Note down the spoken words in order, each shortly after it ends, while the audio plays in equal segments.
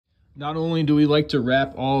Not only do we like to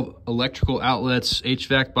wrap all electrical outlets,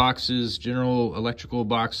 HVAC boxes, general electrical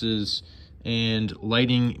boxes, and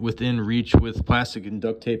lighting within reach with plastic and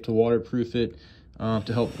duct tape to waterproof it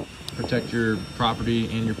to help protect your property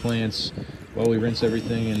and your plants while we rinse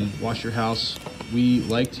everything and wash your house, we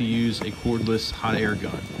like to use a cordless hot air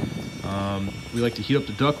gun. We like to heat up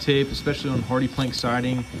the duct tape, especially on Hardi plank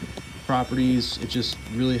siding properties. It just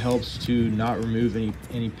really helps to not remove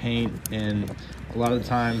any paint, and a lot of the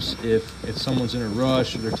times if someone's in a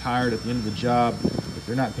rush or they're tired at the end of the job, if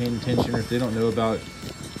they're not paying attention or if they don't know about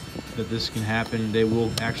that this can happen, they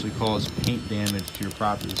will actually cause paint damage to your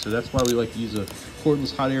property. So that's why we like to use a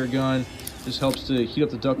cordless hot air gun. This helps to heat up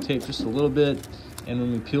the duct tape just a little bit, and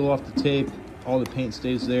when we peel off the tape, all the paint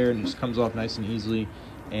stays there and it just comes off nice and easily,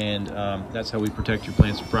 and that's how we protect your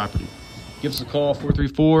plants and property. Give us a call,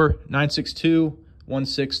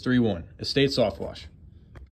 434-962-1631. Estate Softwash.